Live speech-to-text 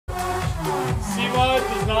CMOD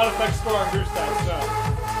does not affect score on group stats, no.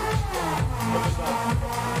 It does not.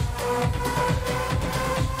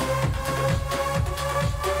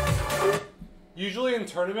 Usually in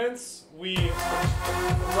tournaments, we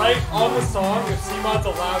write on the song if CMOD's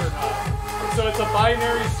allowed or not. So it's a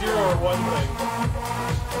binary 0 or 1 thing.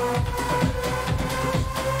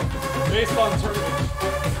 Based on tournament.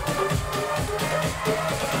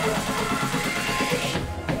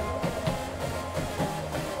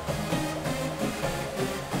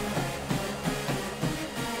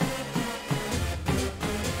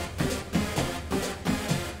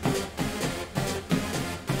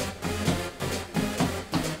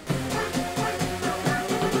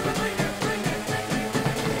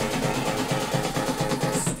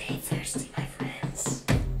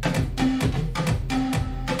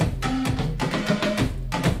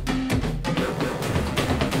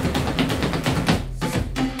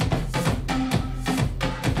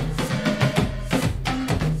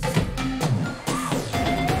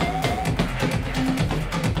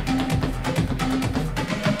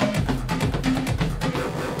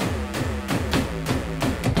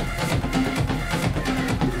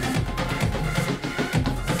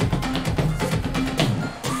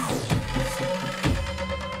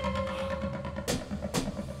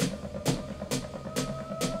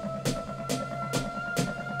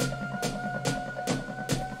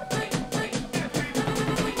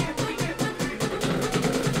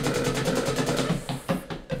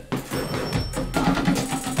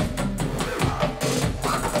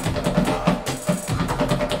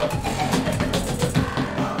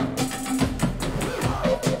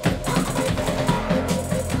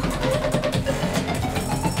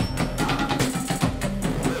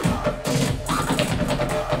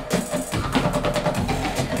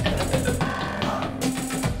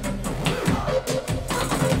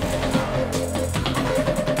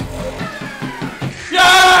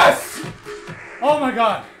 Oh my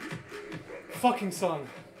god! Fucking song.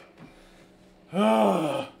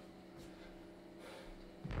 Ugh.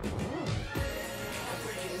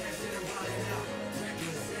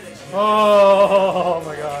 Oh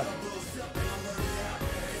my god.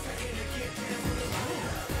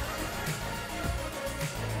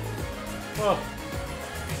 Oh.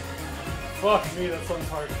 Fuck me, that song's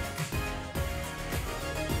hard.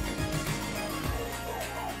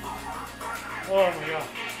 Oh my god.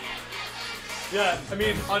 Yeah, I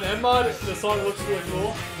mean, on Nmod, the song looks really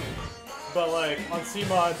cool, but like, on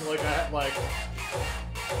Cmod, like,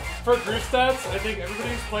 for group stats, I think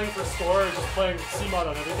everybody who's playing for score is just playing Cmod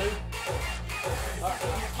on everything.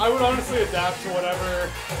 I would honestly adapt to whatever...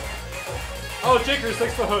 Oh, Jakers,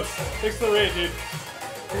 thanks for the host. Thanks for the raid, dude.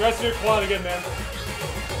 Congrats on your quad again, man.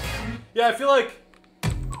 Yeah, I feel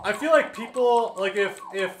like people, like, if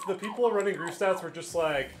the people running group stats were just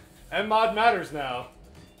like, Nmod matters now,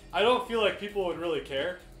 I don't feel like people would really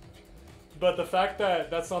care, but the fact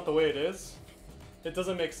that that's not the way it is, it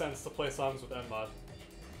doesn't make sense to play songs with Nmod.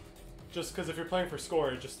 Just because if you're playing for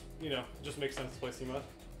score, it just, you know, it just makes sense to play Cmod.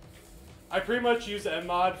 I pretty much use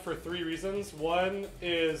Nmod for 3 reasons. 1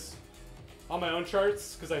 is on my own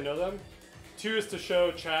charts, because I know them. 2 is to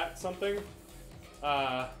show chat something.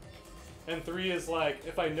 And 3 is like,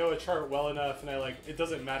 if I know a chart well enough and it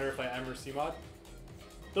doesn't matter if I M or Cmod.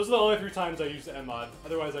 Those are the only 3 times I use Nmod.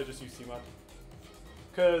 Otherwise, I just use Cmod.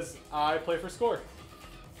 Because I play for score.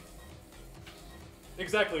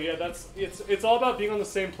 Exactly, yeah, it's all about being on the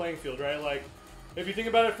same playing field, right? Like, if you think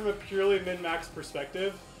about it from a purely min-max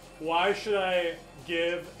perspective, why should I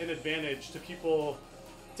give an advantage to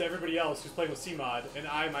everybody else who's playing with Cmod, and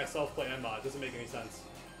I myself play Nmod? It doesn't make any sense.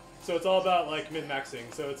 So it's all about, like,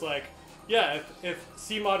 min-maxing. So it's like, yeah, if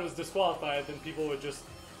Cmod was disqualified, then people would just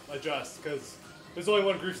adjust, because there's only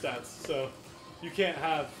one group stats, so you can't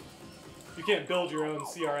build your own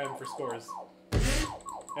CRM for scores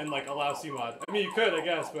and like allow Cmod. I mean, you could, I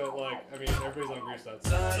guess, but like, I mean, everybody's on group stats.